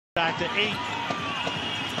Back to 8.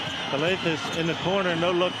 Panathinaikos in the corner,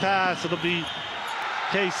 no look pass. It'll be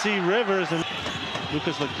KC Rivers, and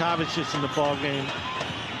Lucas Lakavic is in the ball game.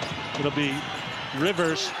 It'll be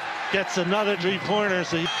Rivers gets another 3-pointer,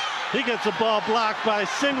 so he gets the ball blocked by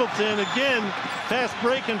Singleton again. Fast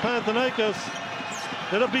break in Panathinaikos.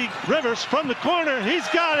 It'll be Rivers from the corner. He's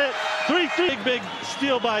got it. 3-3. Big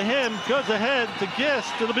steal by him. Goes ahead to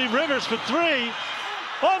Gist. It'll be Rivers for 3.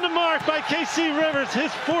 On the mark by KC Rivers,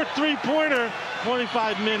 his 4th 3-pointer,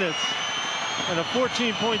 25 minutes, and a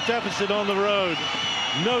 14-point deficit on the road.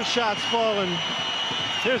 No shots fallen.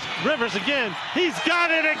 Here's Rivers again. He's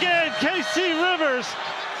got it again, KC Rivers.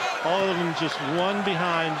 All of them just one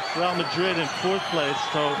behind Real Madrid in 4th place,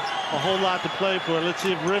 so a whole lot to play for. Let's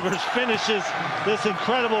see if Rivers finishes this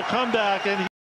incredible comeback. And